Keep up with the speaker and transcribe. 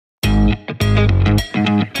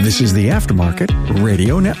This is the Aftermarket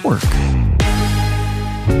Radio Network.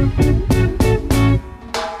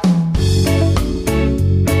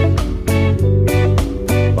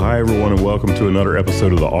 Hi, everyone, and welcome to another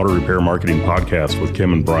episode of the Auto Repair Marketing Podcast with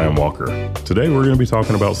Kim and Brian Walker. Today, we're going to be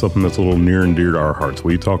talking about something that's a little near and dear to our hearts.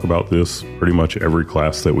 We talk about this pretty much every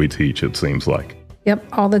class that we teach, it seems like. Yep,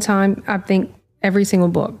 all the time. I think every single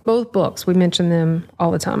book, both books, we mention them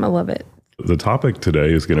all the time. I love it. The topic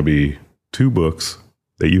today is going to be 2 books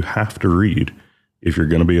that you have to read if you're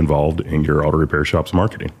going to be involved in your auto repair shop's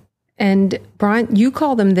marketing. And Brian, you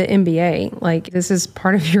call them the MBA. Like, this is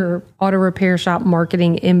part of your auto repair shop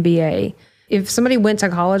marketing MBA. If somebody went to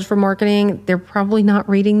college for marketing, they're probably not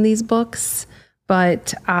reading these books.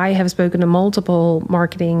 But I have spoken to multiple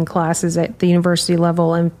marketing classes at the university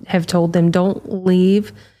level and have told them, don't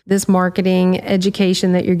leave this marketing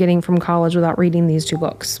education that you're getting from college without reading these 2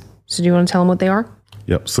 books. So do you want to tell them what they are?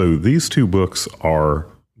 Yep. So these 2 books are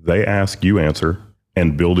They Ask, You Answer,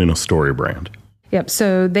 and Building a Story Brand. Yep.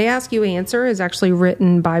 So They Ask, You Answer is actually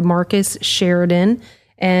written by Marcus Sheridan.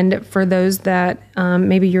 And for those that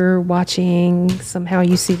maybe you're watching, somehow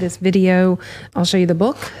you see this video, I'll show you the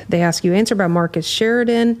book, They Ask, You Answer by Marcus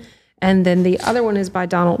Sheridan. And then the other one is by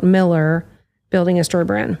Donald Miller, Building a Story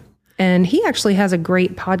Brand. And he actually has a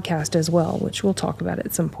great podcast as well, which we'll talk about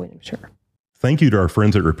at some point, I'm sure. Thank you to our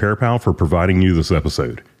friends at RepairPal for providing you this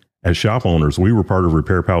episode. As shop owners, we were part of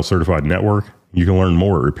RepairPal Certified Network. You can learn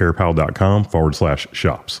more at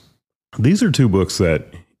repairpal.com/shops. These are 2 books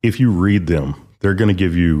that, if you read them, they're going to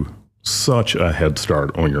give you such a head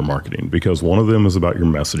start on your marketing, because one of them is about your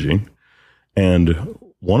messaging, and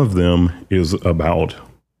one of them is about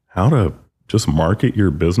how to just market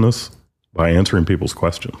your business by answering people's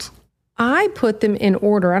questions. I put them in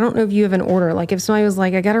order. I don't know if you have an order. Like, if somebody was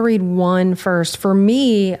like, I got to read one first. For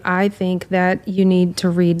me, I think that you need to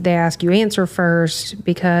read They Ask, You Answer first,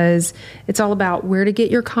 because it's all about where to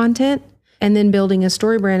get your content. And then Building a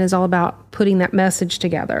Story Brand is all about putting that message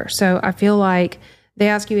together. So I feel like They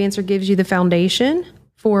Ask, You Answer gives you the foundation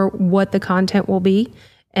for what the content will be.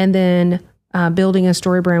 And then Building a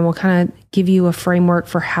Story Brand will kind of give you a framework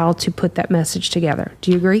for how to put that message together.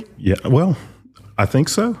 Do you agree? Yeah, well, I think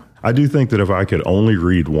so. I do think that if I could only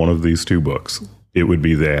read one of these 2 books, it would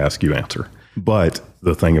be They Ask, You Answer. But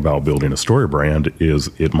the thing about Building a Story Brand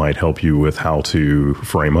is it might help you with how to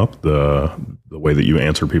frame up the way that you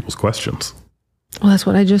answer people's questions. Well, that's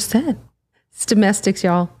what I just said. It's domestics,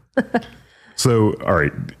 y'all. So, all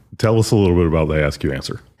right, tell us a little bit about They Ask, You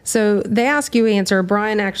Answer. So They Ask, You Answer.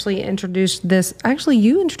 Brian actually introduced this. Actually,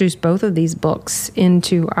 you introduced both of these books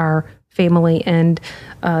into our family and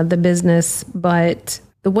the business, but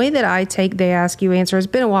the way that I take They Ask, You Answer, it's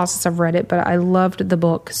been a while since I've read it, but I loved the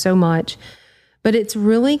book so much. But it's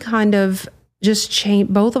really kind of just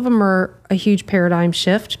changed. Both of them are a huge paradigm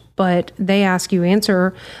shift, but They Ask, You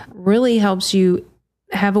Answer really helps you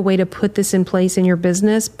have a way to put this in place in your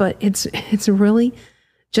business. But it's really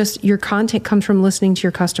just your content comes from listening to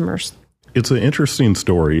your customers. It's an interesting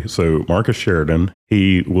story. So Marcus Sheridan,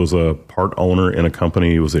 he was a part owner in a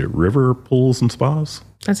company. Was it River Pools and Spas?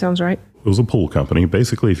 That sounds right. It was a pool company.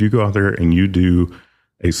 Basically, if you go out there and you do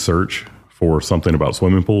a search for something about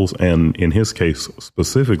swimming pools, and in his case,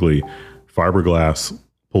 specifically fiberglass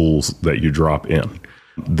pools that you drop in,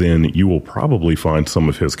 then you will probably find some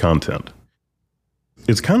of his content.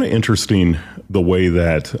 It's kind of interesting the way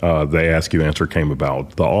that They Ask, You Answer came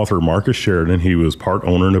about. The author, Marcus Sheridan, he was part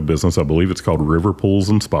owner in a business. I believe it's called River Pools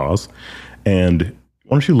and Spas. And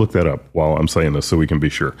why don't you look that up while I'm saying this so we can be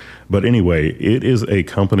sure. But anyway, it is a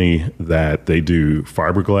company that they do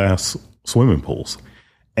fiberglass swimming pools.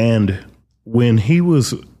 And when he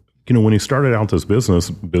was, when he started out this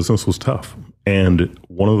business was tough. And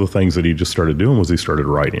one of the things that he just started doing was he started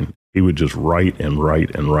writing. He would just write and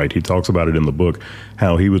write and write. He talks about it in the book,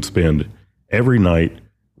 how he would spend every night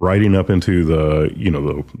writing up into the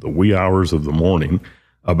wee hours of the morning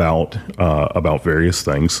about various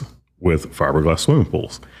things with fiberglass swimming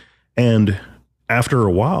pools. And after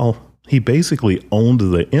a while, he basically owned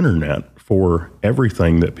the internet for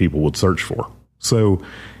everything that people would search for. So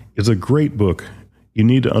it's a great book. You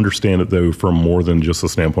need to understand it, though, from more than just the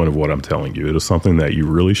standpoint of what I'm telling you. It is something that you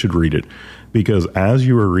really should read it, because as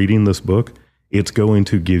you are reading this book, it's going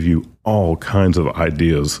to give you all kinds of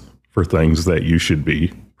ideas for things that you should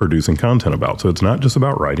be producing content about. So it's not just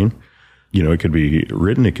about writing. It could be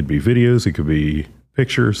written, it could be videos, it could be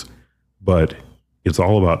pictures, but it's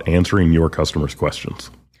all about answering your customers'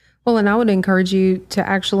 questions. Well, and I would encourage you to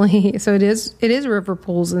actually, so it is River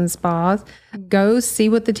Pools and Spas. Go see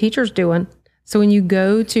what the teacher's doing. So when you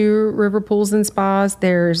go to River Pools and Spas,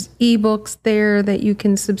 there's ebooks there that you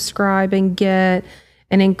can subscribe and get,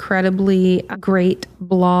 an incredibly great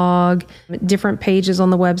blog, different pages on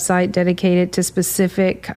the website dedicated to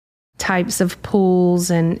specific types of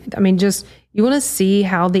pools. And I mean, just you want to see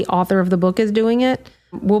how the author of the book is doing it.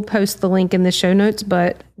 We'll post the link in the show notes,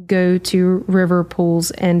 but go to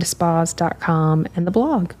riverpoolsandspas.com and the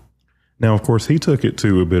blog. Now, of course, he took it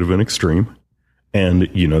to a bit of an extreme, and,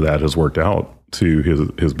 that has worked out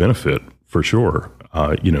to his benefit for sure.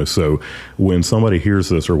 So when somebody hears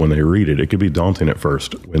this or when they read it, it could be daunting at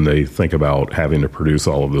first when they think about having to produce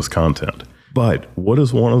all of this content. But what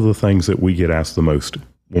is one of the things that we get asked the most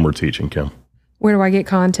when we're teaching, Kim? Where do I get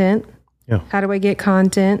content? Yeah. How do I get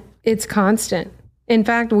content? It's constant. In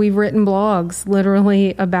fact, we've written blogs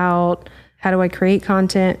literally about how do I create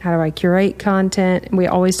content? How do I curate content? And we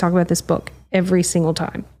always talk about this book every single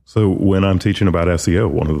time. So when I'm teaching about SEO,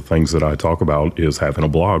 one of the things that I talk about is having a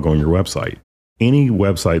blog on your website. Any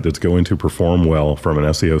website that's going to perform well from an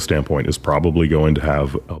SEO standpoint is probably going to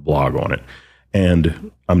have a blog on it.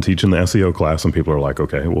 And I'm teaching the SEO class and people are like,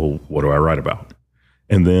 okay, well, what do I write about?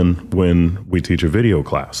 And then when we teach a video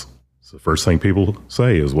class, the first thing people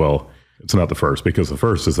say is, well, it's not the first, because the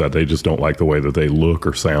first is that they just don't like the way that they look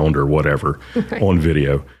or sound or whatever on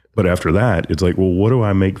video. But after that, it's like, well, what do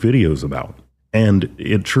I make videos about? And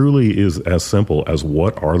it truly is as simple as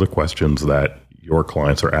what are the questions that your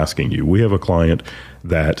clients are asking you. We have a client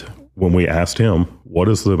that when we asked him, what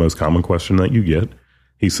is the most common question that you get?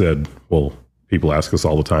 He said, well, people ask us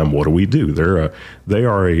all the time, what do we do? They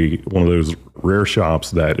are one of those rare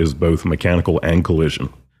shops that is both mechanical and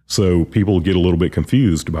collision. So people get a little bit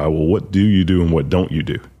confused by, well, what do you do and what don't you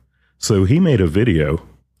do? So he made a video,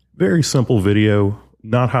 very simple video,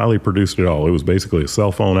 not highly produced at all. It was basically a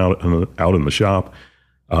cell phone out in the shop.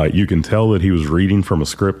 You can tell that he was reading from a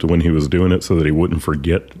script when he was doing it so that he wouldn't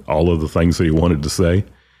forget all of the things that he wanted to say.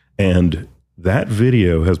 And that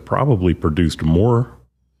video has probably produced more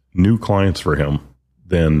new clients for him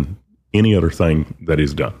than any other thing that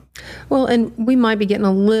he's done. Well, and we might be getting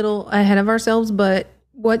a little ahead of ourselves, but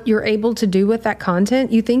what you're able to do with that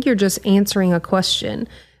content, you think you're just answering a question,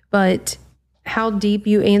 but how deep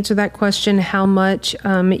you answer that question, how much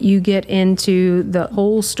you get into the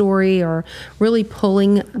whole story, or really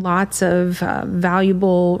pulling lots of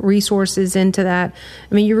valuable resources into that.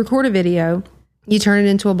 I mean, you record a video, you turn it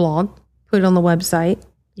into a blog, put it on the website.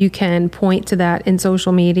 You can point to that in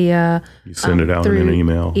social media. You send it out in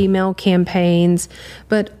an email campaigns.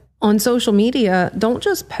 But on social media, don't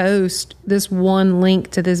just post this one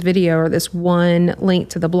link to this video or this one link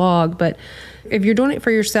to the blog. But if you're doing it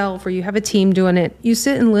for yourself or you have a team doing it, you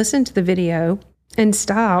sit and listen to the video and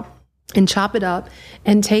stop and chop it up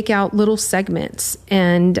and take out little segments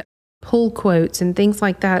and pull quotes and things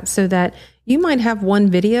like that, so that you might have one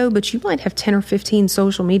video, but you might have 10 or 15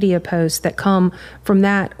 social media posts that come from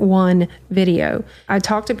that one video. I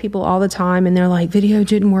talk to people all the time and they're like, video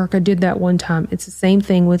didn't work. I did that one time. It's the same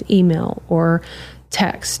thing with email or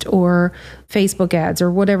text or Facebook ads or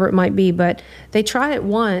whatever it might be, but they tried it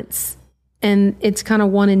once and it's kind of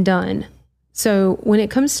one and done. So when it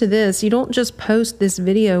comes to this, you don't just post this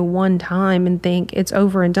video one time and think it's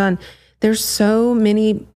over and done. There's so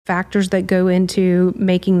many factors that go into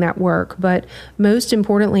making that work, but most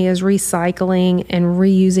importantly is recycling and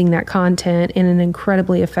reusing that content in an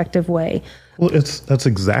incredibly effective way. Well, that's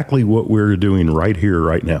exactly what we're doing right here,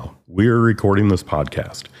 right now. We're recording this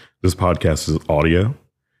podcast. This podcast is audio.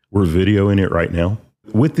 We're videoing it right now.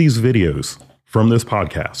 With these videos from this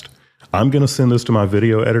podcast, I'm going to send this to my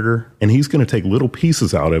video editor, and he's going to take little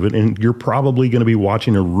pieces out of it, and you're probably going to be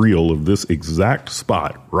watching a reel of this exact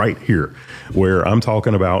spot right here, where I'm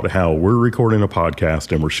talking about how we're recording a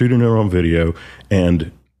podcast and we're shooting it on video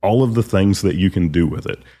and all of the things that you can do with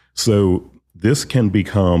it. So this can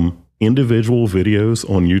become individual videos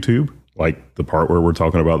on YouTube. Like the part where we're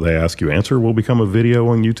talking about They Ask You Answer will become a video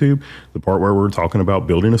on YouTube. The part where we're talking about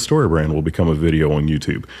building a story brand will become a video on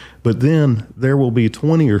YouTube. But then there will be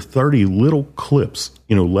 20 or 30 little clips,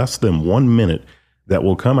 less than 1 minute, that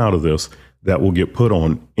will come out of this that will get put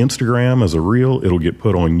on Instagram as a reel. It'll get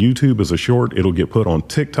put on YouTube as a short. It'll get put on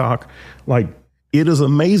TikTok. Like, it is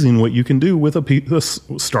amazing what you can do with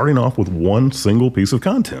starting off with one single piece of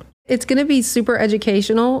content. It's going to be super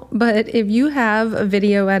educational, but if you have a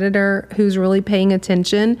video editor who's really paying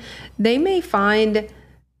attention, they may find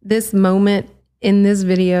this moment in this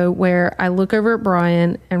video where I look over at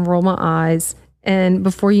Brian and roll my eyes And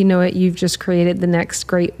before you know it, you've just created the next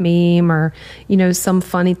great meme or, some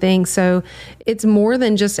funny thing. So it's more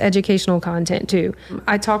than just educational content too.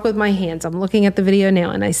 I talk with my hands. I'm looking at the video now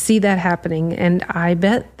and I see that happening. And I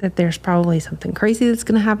bet that there's probably something crazy that's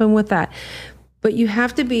going to happen with that. But you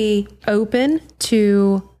have to be open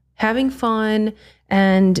to having fun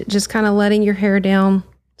and just kind of letting your hair down.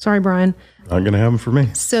 Sorry, Brian. Not going to happen for me.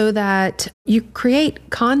 So that you create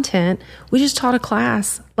content. We just taught a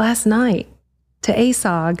class last night to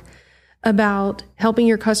ASOG about helping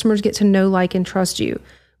your customers get to know, like, and trust you.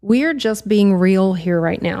 We're just being real here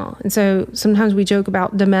right now. And so sometimes we joke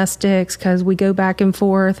about domestics because we go back and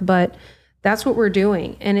forth, but that's what we're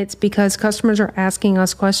doing. And it's because customers are asking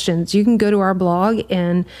us questions. You can go to our blog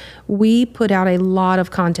and we put out a lot of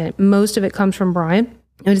content. Most of it comes from Brian.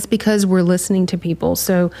 And it's because we're listening to people.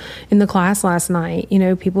 So in the class last night,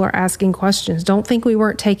 people are asking questions. Don't think we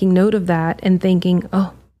weren't taking note of that and thinking,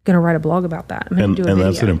 oh, going to write a blog about that. I'm going to do a video.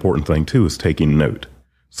 That's an important thing too, is taking note.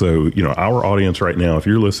 So, our audience right now, if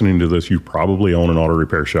you're listening to this, you probably own an auto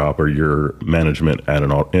repair shop or you're management in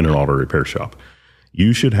an auto repair shop.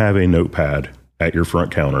 You should have a notepad at your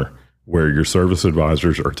front counter where your service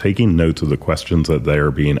advisors are taking notes of the questions that they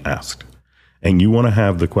are being asked. And you want to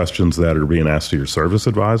have the questions that are being asked to your service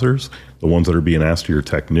advisors, the ones that are being asked to your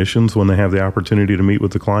technicians when they have the opportunity to meet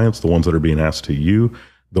with the clients, the ones that are being asked to you,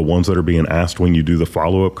 the ones that are being asked when you do the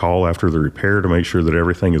follow-up call after the repair to make sure that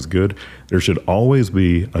everything is good. There should always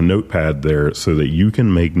be a notepad there so that you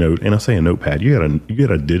can make note. And I say a notepad, you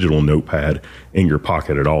get a digital notepad in your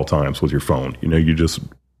pocket at all times with your phone. You just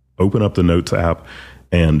open up the Notes app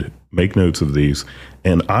and make notes of these.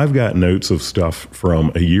 And I've got notes of stuff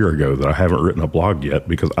from a year ago that I haven't written a blog yet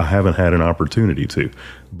because I haven't had an opportunity to.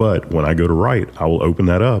 But when I go to write, I will open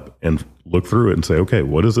that up and look through it and say, okay,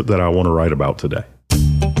 what is it that I want to write about today?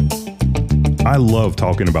 I love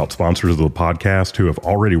talking about sponsors of the podcast who have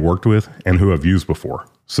already worked with and who I've used before.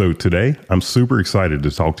 So today, I'm super excited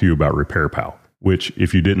to talk to you about RepairPal, which,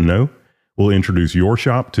 if you didn't know, will introduce your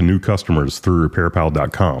shop to new customers through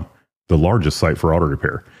RepairPal.com, the largest site for auto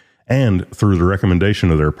repair, and through the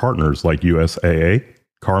recommendation of their partners like USAA,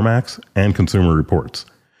 CarMax, and Consumer Reports.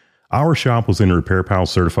 Our shop was in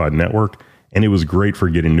RepairPal's certified network, and it was great for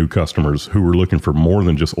getting new customers who were looking for more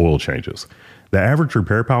than just oil changes. The average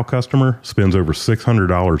RepairPal customer spends over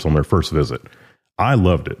 $600 on their first visit. I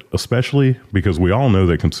loved it, especially because we all know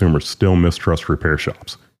that consumers still mistrust repair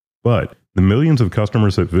shops. But the millions of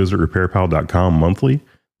customers that visit RepairPal.com monthly,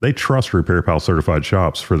 they trust RepairPal certified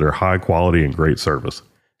shops for their high quality and great service.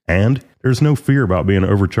 And there's no fear about being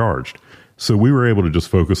overcharged, so we were able to just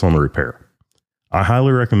focus on the repair. I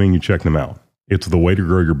highly recommend you check them out. It's the way to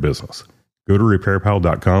grow your business. Go to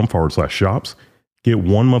RepairPal.com/shops, get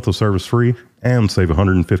 1 month of service free, and save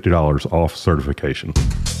 $150 off certification.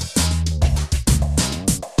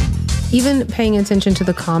 Even paying attention to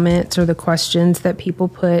the comments or the questions that people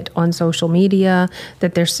put on social media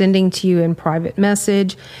that they're sending to you in private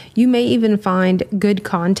message. You may even find good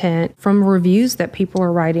content from reviews that people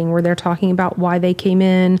are writing where they're talking about why they came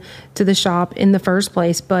in to the shop in the first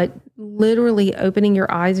place, but literally opening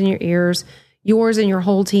your eyes and your ears, yours and your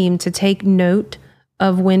whole team, to take note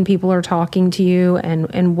of when people are talking to you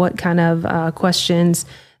and what kind of questions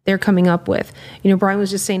they're coming up with. Brian was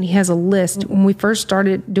just saying he has a list. When we first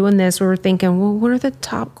started doing this, we were thinking, well, what are the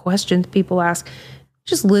top questions people ask?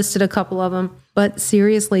 Just listed a couple of them. But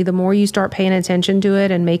seriously, the more you start paying attention to it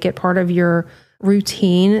and make it part of your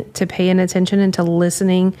routine to paying attention and to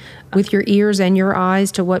listening with your ears and your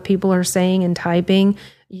eyes to what people are saying and typing,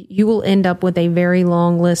 you will end up with a very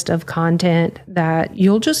long list of content that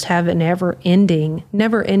you'll just have a never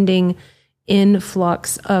ending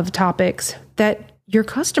influx of topics that your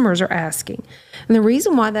customers are asking. And the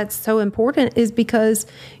reason why that's so important is because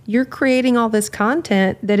you're creating all this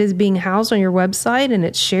content that is being housed on your website and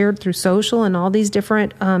it's shared through social and all these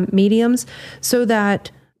different mediums, so that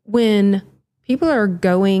when people are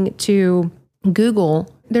going to Google,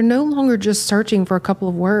 they're no longer just searching for a couple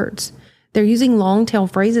of words. They're using long tail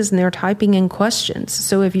phrases and they're typing in questions.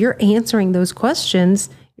 So if you're answering those questions,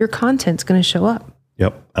 your content's going to show up.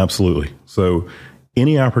 Yep, absolutely. So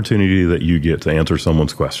any opportunity that you get to answer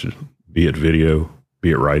someone's question, be it video,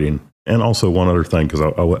 be it writing, and also one other thing, because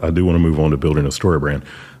I do want to move on to building a story brand.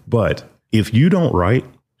 But if you don't write,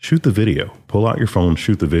 shoot the video. Pull out your phone,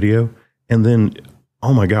 shoot the video, and then,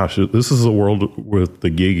 oh my gosh, this is a world with the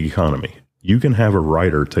gig economy. You can have a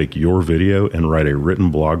writer take your video and write a written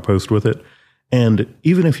blog post with it. And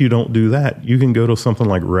even if you don't do that, you can go to something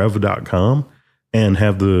like rev.com and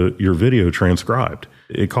have your video transcribed.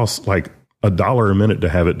 It costs like $1 a minute to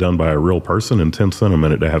have it done by a real person and 10 cents a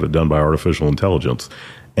minute to have it done by artificial intelligence.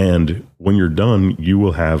 And when you're done, you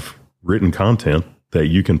will have written content that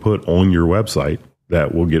you can put on your website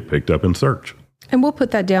that will get picked up in search. And we'll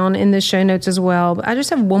put that down in the show notes as well. But I just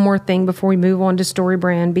have one more thing before we move on to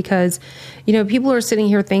StoryBrand, because, people are sitting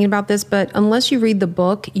here thinking about this, but unless you read the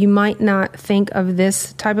book, you might not think of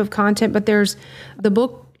this type of content. But the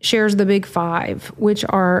book shares the big 5, which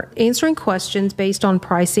are answering questions based on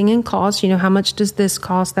pricing and cost. How much does this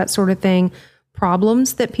cost? That sort of thing.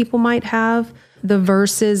 Problems that people might have, the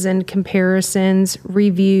verses and comparisons,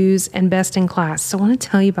 reviews, and best in class. So I want to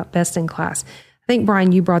tell you about best in class. I think,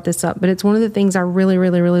 Brian, you brought this up, but it's one of the things I really,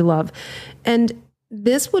 really, really love. And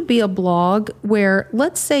this would be a blog where,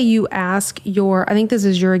 let's say you ask I think this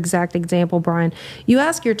is your exact example, Brian. You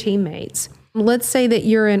ask your teammates. Let's say that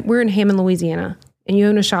we're in Hammond, Louisiana, and you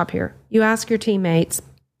own a shop here. You ask your teammates,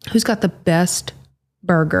 who's got the best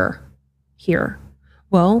burger here?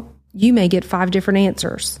 Well, you may get 5 different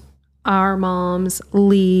answers. Our Mom's,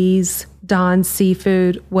 Lee's, Don's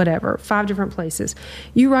Seafood, whatever, 5 different places.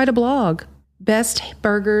 You write a blog. Best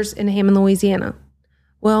burgers in Hammond, Louisiana.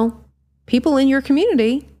 Well, people in your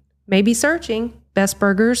community may be searching best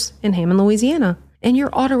burgers in Hammond, Louisiana. And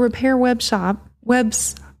your auto repair website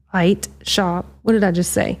shop, what did I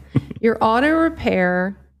just say? Your auto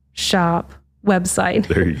repair shop website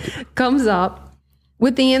There you go. comes up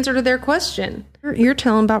with the answer to their question. You're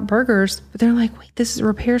telling about burgers, but they're like, wait, this is a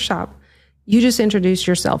repair shop. You just introduced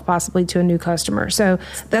yourself possibly to a new customer. So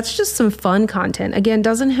that's just some fun content. Again,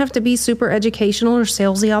 doesn't have to be super educational or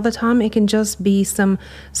salesy all the time. It can just be some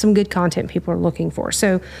good content people are looking for.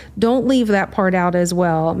 So don't leave that part out as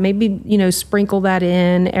well. Maybe, sprinkle that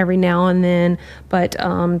in every now and then, but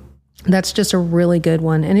that's just a really good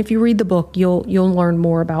one. And if you read the book, you'll learn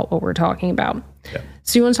more about what we're talking about. Yeah.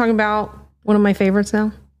 So you want to talk about one of my favorites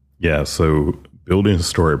now? Yeah. So building a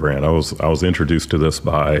StoryBrand. I was introduced to this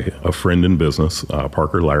by a friend in business,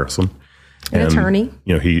 Parker Larison. An attorney.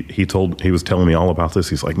 He was telling me all about this.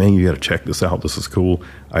 He's like, man, you got to check this out. This is cool.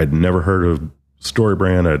 I had never heard of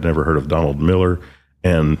StoryBrand. I had never heard of Donald Miller.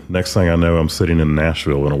 And next thing I know, I'm sitting in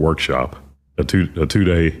Nashville in a workshop, a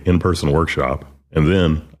 2-day in-person workshop. And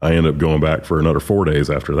then I end up going back for another 4 days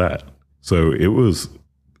after that. So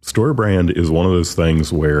StoryBrand is one of those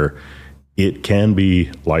things where it can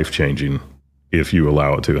be life-changing if you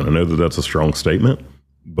allow it to. And I know that that's a strong statement,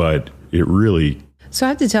 but it really... So I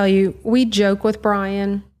have to tell you, we joke with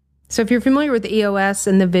Brian. So if you're familiar with EOS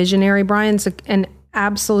and the visionary, Brian's an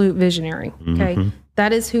absolute visionary. Okay. Mm-hmm.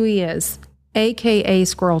 That is who he is, AKA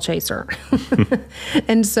Squirrel Chaser.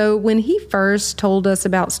 And so when he first told us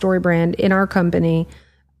about StoryBrand in our company,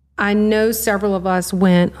 I know several of us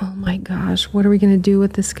went, oh my gosh, what are we going to do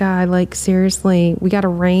with this guy? Like, seriously, we got to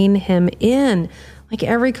rein him in like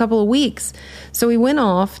every couple of weeks. So we went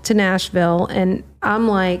off to Nashville and I'm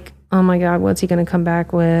like, oh my God, what's he going to come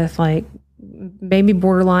back with? Like maybe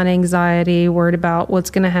borderline anxiety, worried about what's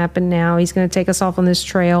going to happen now. He's going to take us off on this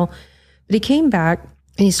trail. But he came back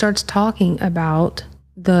and he starts talking about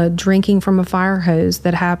the drinking from a fire hose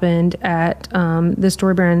that happened at the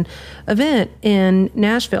StoryBrand event in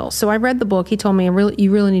Nashville. So I read the book. He told me,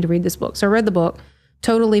 you really need to read this book. So I read the book,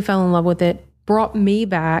 totally fell in love with it, brought me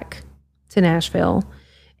back to Nashville.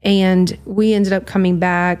 And we ended up coming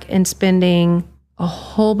back and spending a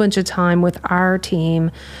whole bunch of time with our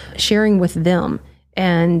team, sharing with them.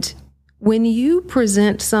 And when you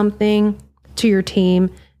present something to your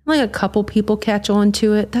team, like a couple people catch on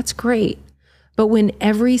to it, that's great. But when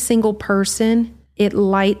every single person, it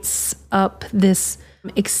lights up this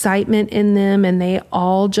excitement in them and they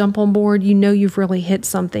all jump on board, you've really hit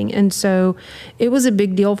something. And so it was a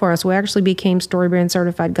big deal for us. We actually became StoryBrand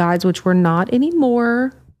certified guides, which we're not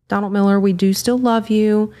anymore. Donald Miller, we do still love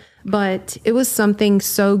you. But it was something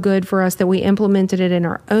so good for us that we implemented it in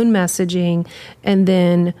our own messaging and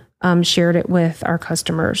then shared it with our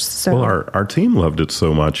customers. So, well, our team loved it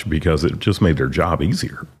so much because it just made their job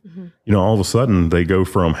easier. Mm-hmm. All of a sudden they go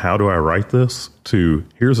from how do I write this to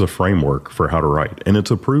here's a framework for how to write. And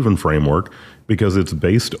it's a proven framework because it's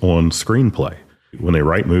based on screenplay. When they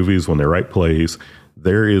write movies, when they write plays,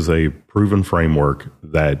 there is a proven framework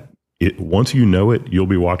that once you know it, you'll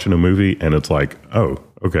be watching a movie and it's like, oh,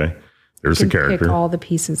 okay, there's the character. Pick all the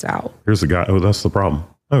pieces out. Here's the guy. Oh, that's the problem.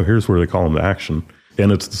 Oh, here's where they call him to action.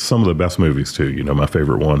 And it's some of the best movies too. My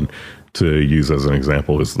favorite one to use as an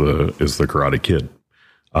example is the Karate Kid.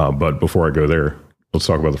 But before I go there, let's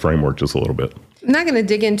talk about the framework just a little bit. I'm not going to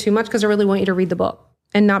dig in too much because I really want you to read the book,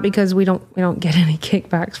 and not because we don't get any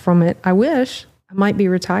kickbacks from it. I wish I might be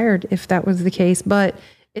retired if that was the case, but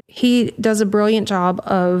He does a brilliant job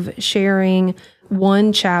of sharing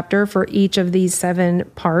one chapter for each of these 7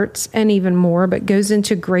 parts and even more, but goes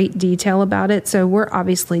into great detail about it. So we're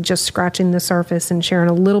obviously just scratching the surface and sharing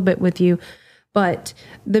a little bit with you. But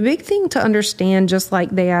the big thing to understand, just like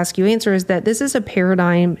They Ask You Answer, is that this is a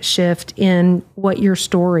paradigm shift in what your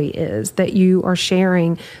story is that you are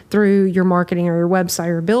sharing through your marketing or your website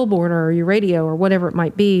or billboard or your radio or whatever it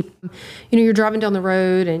might be. You're driving down the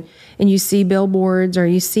road and you see billboards or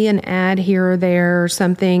you see an ad here or there or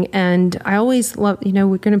something. And I always love,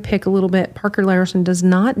 we're going to pick a little bit. Parker Larson does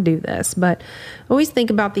not do this, but I always think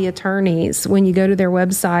about the attorneys. When you go to their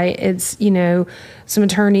website, it's, some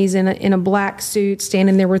attorneys in a black suit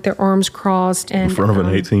standing there with their arms crossed and in front of an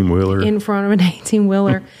 18-wheeler. In front of an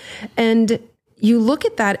 18-wheeler. And you look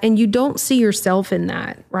at that and you don't see yourself in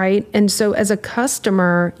that, right? And so as a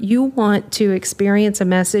customer, you want to experience a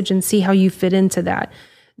message and see how you fit into that.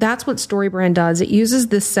 That's what StoryBrand does. It uses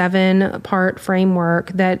the 7-part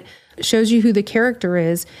framework that shows you who the character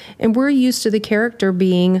is. And we're used to the character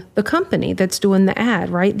being the company that's doing the ad,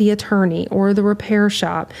 right? The attorney or the repair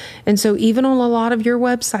shop. And so even on a lot of your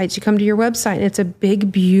websites, you come to your website and it's a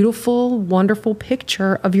big, beautiful, wonderful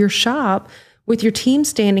picture of your shop with your team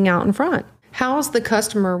standing out in front. How's the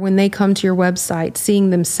customer, when they come to your website, seeing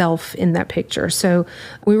themselves in that picture? So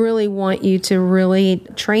we really want you to really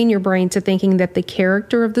train your brain to thinking that the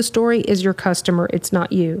character of the story is your customer. It's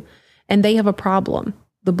not you. And they have a problem.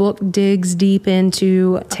 The book digs deep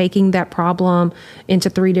into taking that problem into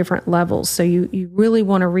 3 different levels. So you really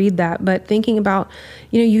want to read that. But thinking about,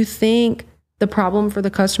 you think the problem for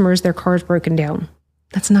the customer is their car is broken down.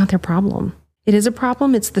 That's not their problem. It is a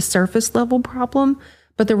problem. It's the surface level problem.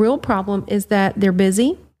 But the real problem is that they're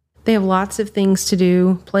busy. They have lots of things to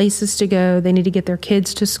do, places to go. They need to get their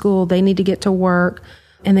kids to school. They need to get to work.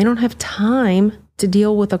 And they don't have time to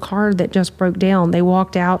deal with a car that just broke down. They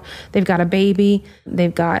walked out, they've got a baby,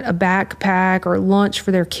 they've got a backpack or lunch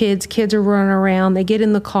for their kids. Kids are running around. They get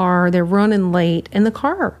in the car, they're running late, and the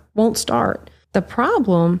car won't start. The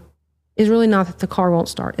problem is really not that the car won't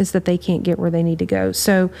start, it's that they can't get where they need to go.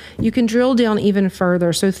 So you can drill down even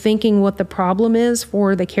further. So thinking what the problem is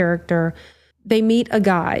for the character, they meet a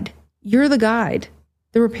guide. You're the guide.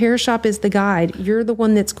 The repair shop is the guide. You're the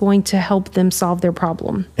one that's going to help them solve their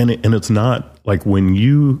problem. And it's not like when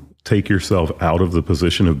you take yourself out of the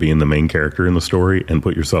position of being the main character in the story and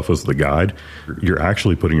put yourself as the guide, you're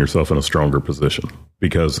actually putting yourself in a stronger position.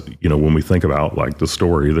 Because, when we think about like the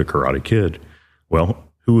story, The Karate Kid, well,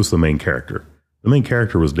 who was the main character? The main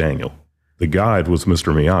character was Daniel. The guide was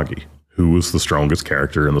Mr. Miyagi, who was the strongest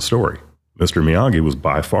character in the story. Mr. Miyagi was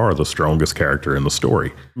by far the strongest character in the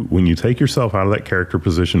story. When you take yourself out of that character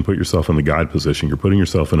position, put yourself in the guide position, you're putting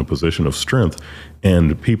yourself in a position of strength,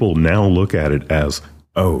 and people now look at it as,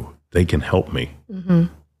 oh, they can help me. Mm-hmm. Yep.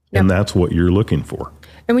 And that's what you're looking for.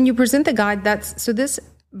 And when you present the guide, this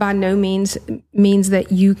by no means means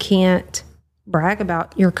that you can't brag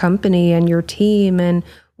about your company and your team and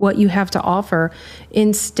what you have to offer.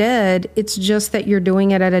 Instead, it's just that you're doing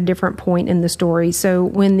it at a different point in the story. So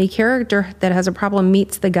when the character that has a problem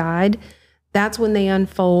meets the guide, that's when they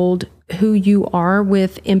unfold who you are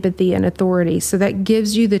with empathy and authority. So that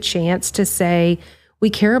gives you the chance to say, we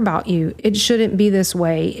care about you. It shouldn't be this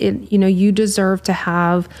way. You deserve to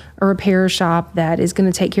have a repair shop that is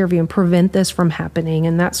going to take care of you and prevent this from happening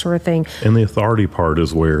and that sort of thing. And the authority part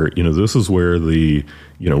is where, this is where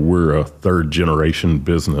we're a 3rd generation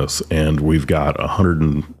business and we've got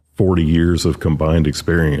 140 years of combined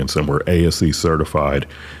experience and we're ASE certified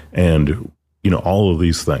and, all of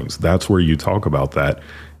these things. That's where you talk about that.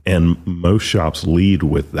 And most shops lead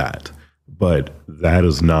with that, but that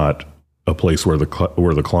is not a place where the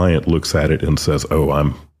client looks at it and says, "Oh,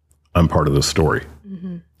 I'm part of this story."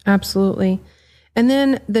 Mm-hmm. Absolutely. And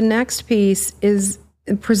then the next piece is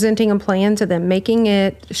presenting a plan to them,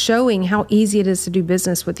 showing how easy it is to do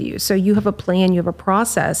business with you. So you have a plan, you have a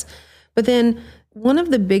process. But then one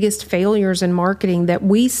of the biggest failures in marketing that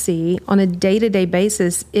we see on a day-to-day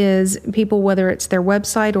basis is people, whether it's their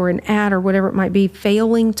website or an ad or whatever it might be,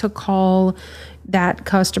 failing to call that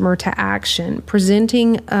customer to action,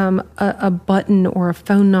 presenting a button or a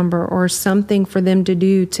phone number or something for them to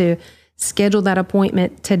do to schedule that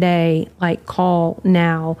appointment today, like call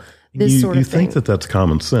now, this sort of thing. You think that's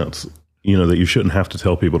common sense, that you shouldn't have to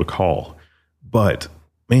tell people to call. But,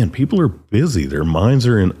 man, people are busy. Their minds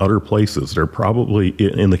are in other places. They're probably,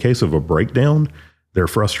 in the case of a breakdown, they're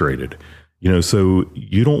frustrated. So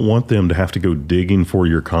you don't want them to have to go digging for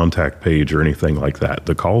your contact page or anything like that.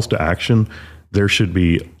 The calls to action, there should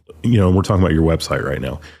be, we're talking about your website right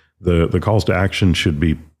now. The calls to action should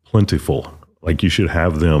be plentiful Like you should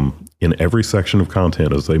have them in every section of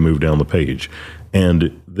content as they move down the page.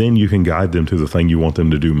 And then you can guide them to the thing you want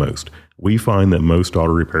them to do most. We find that most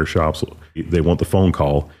auto repair shops, they want the phone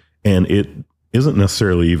call, and it isn't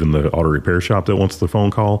necessarily even the auto repair shop that wants the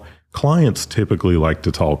phone call. Clients typically like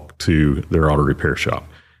to talk to their auto repair shop.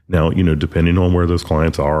 Now, depending on where those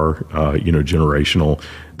clients are, generational,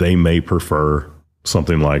 they may prefer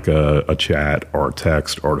something like a chat or a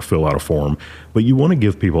text or to fill out a form. But you want to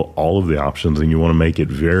give people all of the options, and you want to make it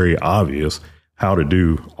very obvious how to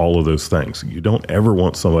do all of those things. You don't ever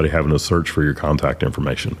want somebody having to search for your contact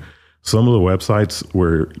information. Some of the websites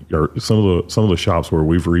some of the shops where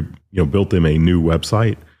we've built them a new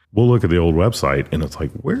website, we'll look at the old website and it's like,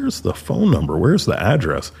 where's the phone number? Where's the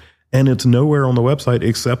address? And it's nowhere on the website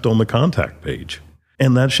except on the contact page.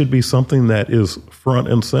 And that should be something that is front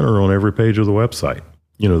and center on every page of the website.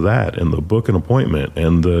 That and the book an appointment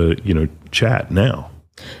and the, chat now.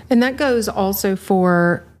 And that goes also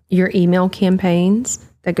for your email campaigns.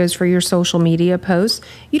 That goes for your social media posts.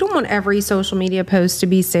 You don't want every social media post to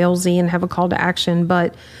be salesy and have a call to action,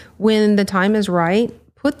 but when the time is right,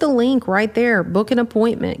 put the link right there, book an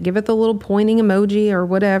appointment, give it the little pointing emoji or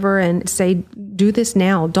whatever, and say, do this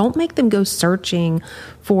now. Don't make them go searching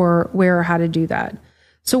for where or how to do that.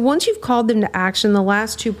 So once you've called them to action, the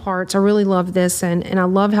last two parts, I really love this. And I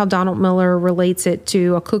love how Donald Miller relates it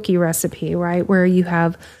to a cookie recipe, right? Where you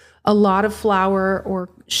have a lot of flour or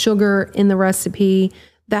sugar in the recipe.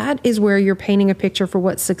 That is where you're painting a picture for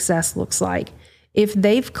what success looks like. If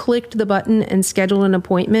they've clicked the button and scheduled an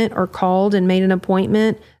appointment or called and made an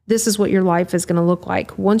appointment, this is what your life is going to look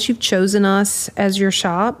like. Once you've chosen us as your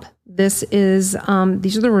shop, these are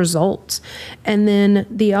the results. And then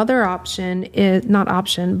the other option is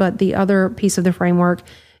the other piece of the framework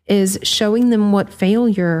is showing them what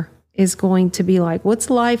failure is going to be like. What's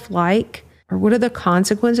life like? Or what are the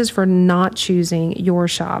consequences for not choosing your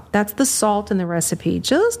shop? That's the salt in the recipe.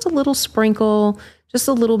 Just a little sprinkle, just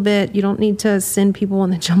a little bit. You don't need to send people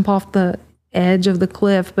and jump off the edge of the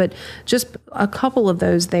cliff, but just a couple of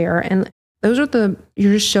those there. And those are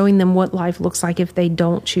you're just showing them what life looks like if they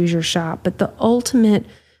don't choose your shop. But the ultimate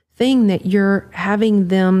thing that you're having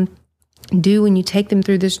them do when you take them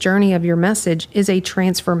through this journey of your message is a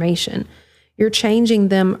transformation. You're changing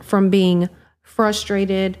them from being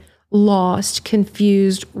frustrated, lost,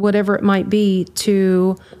 confused, whatever it might be,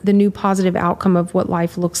 to the new positive outcome of what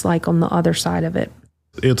life looks like on the other side of it.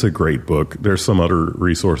 It's a great book. There's some other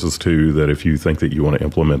resources too that if you think that you want to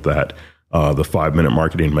implement that, the 5-Minute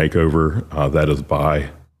Marketing Makeover, that is by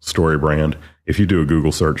StoryBrand. If you do a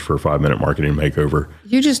Google search for 5-Minute Marketing Makeover,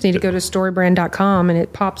 you just need to go to storybrand.com and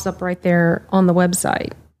it pops up right there on the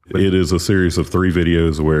website. It is a series of 3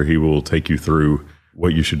 videos where he will take you through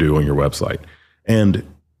what you should do on your website. And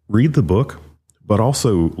read the book, but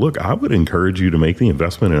also, look, I would encourage you to make the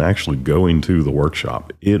investment in actually going to the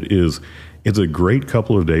workshop. It's a great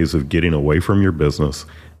couple of days of getting away from your business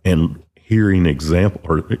and hearing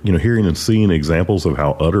and seeing examples of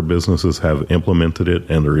how other businesses have implemented it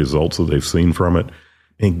and the results that they've seen from it,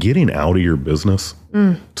 and getting out of your business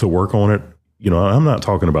to work on it. I'm not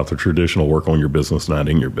talking about the traditional work on your business, not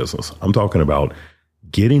in your business. I'm talking about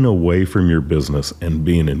getting away from your business and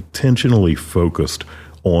being intentionally focused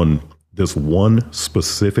on this one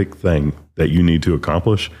specific thing that you need to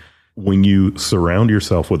accomplish. When you surround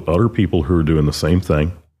yourself with other people who are doing the same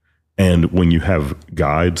thing, and when you have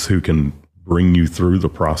guides who can bring you through the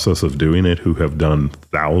process of doing it, who have done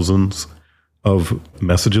thousands of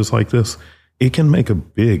messages like this, it can make a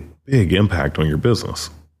big, big impact on your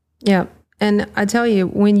business. Yeah. And I tell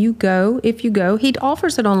you, if you go, he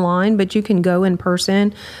offers it online, but you can go in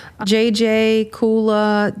person. JJ,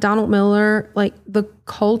 Kula, Donald Miller, like the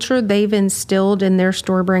culture they've instilled in their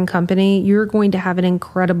StoryBrand company, you're going to have an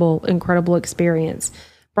incredible, incredible experience.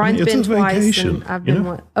 Brian's been twice, and I've been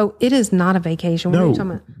one. Oh, it is not a vacation. What are you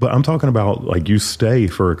talking about? But I'm talking about like you stay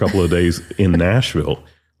for a couple of days in Nashville.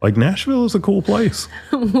 Like Nashville is a cool place.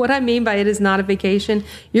 What I mean by it is not a vacation.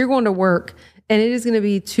 You're going to work. And it is going to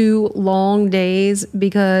be 2 long days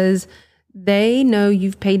because they know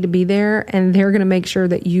you've paid to be there, and they're going to make sure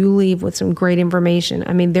that you leave with some great information.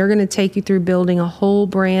 I mean, they're going to take you through building a whole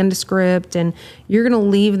brand script, and you're going to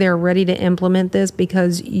leave there ready to implement this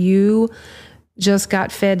because you just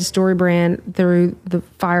got fed StoryBrand through the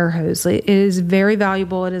fire hose. It is very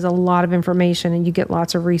valuable. It is a lot of information, and you get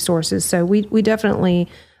lots of resources. So we definitely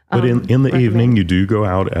But in the recommend. Evening, you do go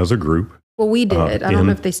out as a group. Well, we did. I don't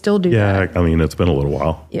know if they still do that. Yeah, I mean, it's been a little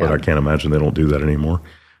while, but I can't imagine they don't do that anymore.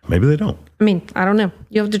 Maybe they don't. I mean, I don't know.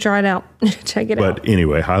 You have to try it out. Check it out. But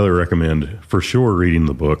anyway, highly recommend for sure reading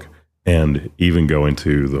the book and even going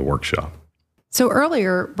to the workshop. So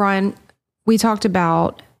earlier, Brian, we talked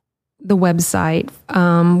about the website.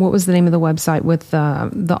 What was the name of the website with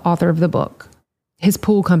the author of the book? His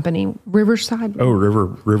pool company, Riverside. Oh,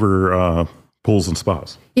 River Pools and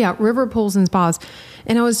Spas. Yeah, River Pools and Spas.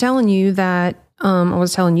 And I was telling you that,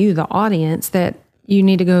 the audience, that you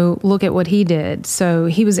need to go look at what he did. So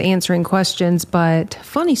he was answering questions, but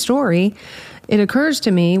funny story, it occurs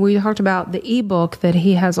to me, we talked about the ebook that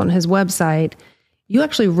he has on his website. You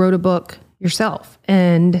actually wrote a book yourself,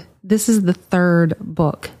 and this is the third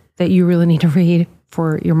book that you really need to read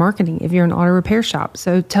for your marketing if you're an auto repair shop.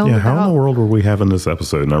 So tell me how in the world were we having this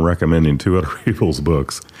episode and I'm recommending two other people's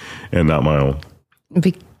books and not my own?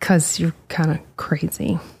 Because you're kind of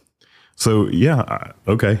crazy. So,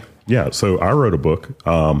 okay. Yeah, so I wrote a book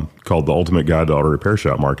called The Ultimate Guide to Auto Repair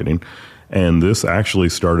Shop Marketing. And this actually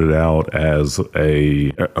started out as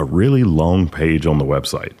a really long page on the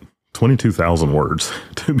website. 22,000 words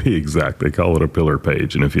to be exact. They call it a pillar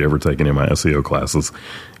page. And if you ever take any of my SEO classes,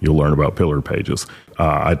 you'll learn about pillar pages.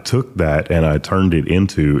 I took that and I turned it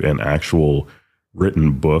into an actual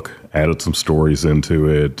written book, added some stories into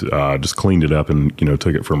it, just cleaned it up and,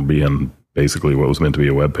 took it from being basically what was meant to be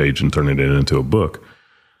a web page and turning it into a book.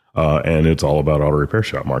 And it's all about auto repair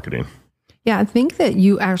shop marketing. Yeah, I think that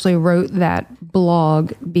you actually wrote that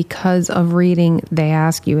blog because of reading They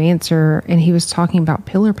Ask You Answer, and he was talking about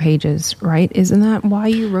pillar pages, right? Isn't that why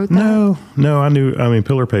you wrote that? No,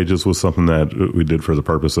 pillar pages was something that we did for the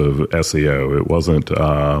purpose of SEO. It wasn't,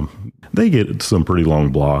 they get some pretty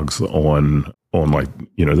long blogs on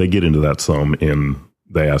they get into that some in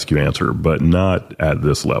They Ask You Answer, but not at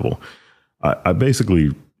this level. I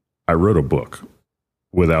wrote a book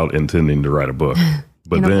without intending to write a book.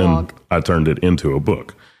 But then blog. I turned it into a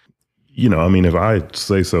book. If I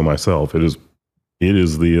say so myself, it is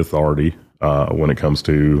the authority when it comes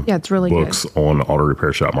to it's really books good. On auto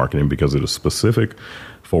repair shop marketing because it is specific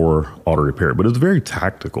for auto repair. But it's very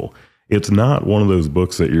tactical. It's not one of those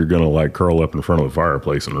books that you're going to curl up in front of the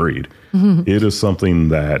fireplace and read. Mm-hmm. It is something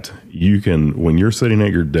that you can, when you're sitting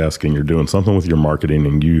at your desk and you're doing something with your marketing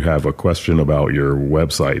and you have a question about your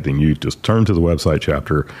website, then you just turn to the website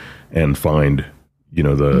chapter and find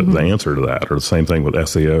the answer to that, or the same thing with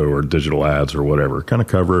SEO or digital ads or whatever, kind of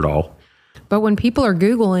cover it all. But when people are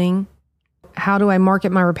Googling, how do I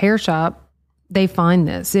market my repair shop? They find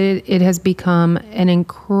this. It has become an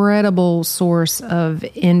incredible source of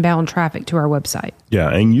inbound traffic to our website. Yeah.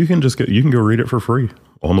 And you can go read it for free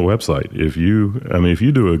on the website. If you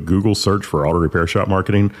do a Google search for auto repair shop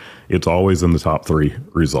marketing, it's always in the top 3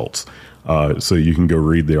 results. So you can go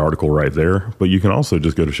read the article right there, but you can also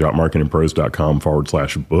just go to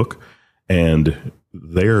shopmarketingpros.com/book. And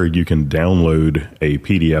there you can download a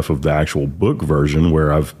PDF of the actual book version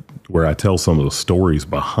where I tell some of the stories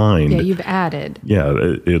behind. Yeah, you've added. Yeah,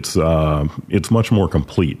 it's much more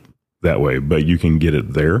complete that way, but you can get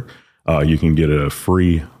it there. You can get a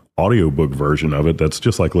free audiobook version of it that's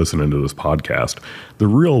just like listening to this podcast. The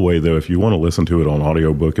real way, though, if you want to listen to it on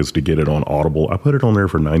audiobook, is to get it on Audible. I put it on there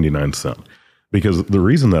for 99 cents because the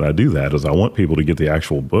reason that I do that is I want people to get the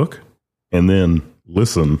actual book and then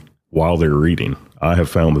listen while they're reading. I have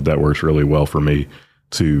found that works really well for me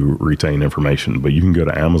to retain information. But you can go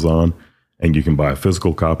to Amazon and you can buy a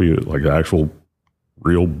physical copy, like an actual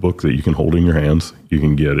real book that you can hold in your hands. You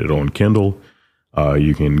can get it on Kindle.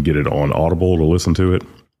 You can get it on Audible to listen to it.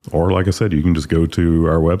 Or like I said, you can just go to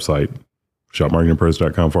our website,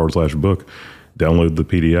 shopmarketingpros.com/book, download the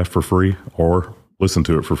PDF for free, or listen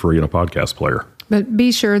to it for free in a podcast player. But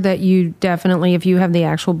be sure that you definitely, if you have the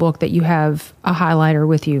actual book, that you have a highlighter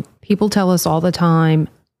with you. People tell us all the time,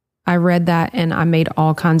 I read that and I made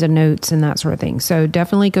all kinds of notes and that sort of thing. So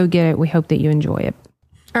definitely go get it. We hope that you enjoy it.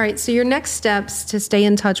 All right. So your next steps to stay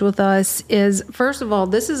in touch with us is, first of all,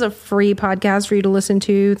 this is a free podcast for you to listen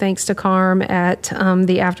to, thanks to Carm at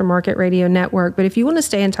the Aftermarket Radio Network. But if you want to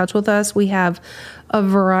stay in touch with us, we have a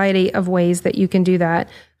variety of ways that you can do that.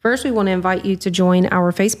 First, we want to invite you to join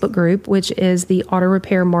our Facebook group, which is the Auto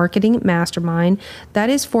Repair Marketing Mastermind. That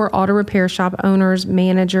is for auto repair shop owners,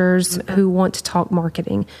 managers who want to talk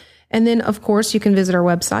marketing. And then, of course, you can visit our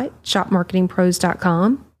website,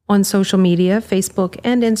 shopmarketingpros.com. on social media, Facebook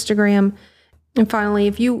and Instagram. And finally,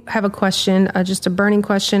 if you have a question, just a burning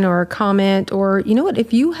question or a comment, or you know what,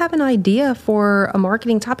 if you have an idea for a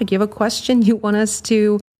marketing topic, you have a question, you want us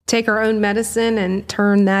to take our own medicine and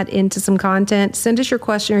turn that into some content, send us your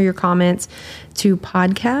question or your comments to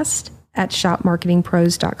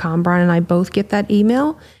podcast@shopmarketingpros.com. Brian and I both get that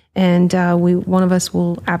email, and one of us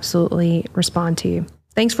will absolutely respond to you.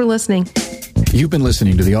 Thanks for listening. You've been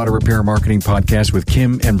listening to the Auto Repair Marketing Podcast with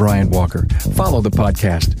Kim and Brian Walker. Follow the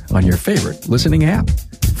podcast on your favorite listening app.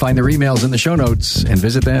 Find their emails in the show notes and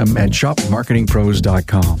visit them at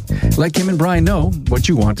shopmarketingpros.com. Let Kim and Brian know what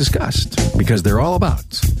you want discussed because they're all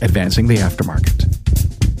about advancing the aftermarket.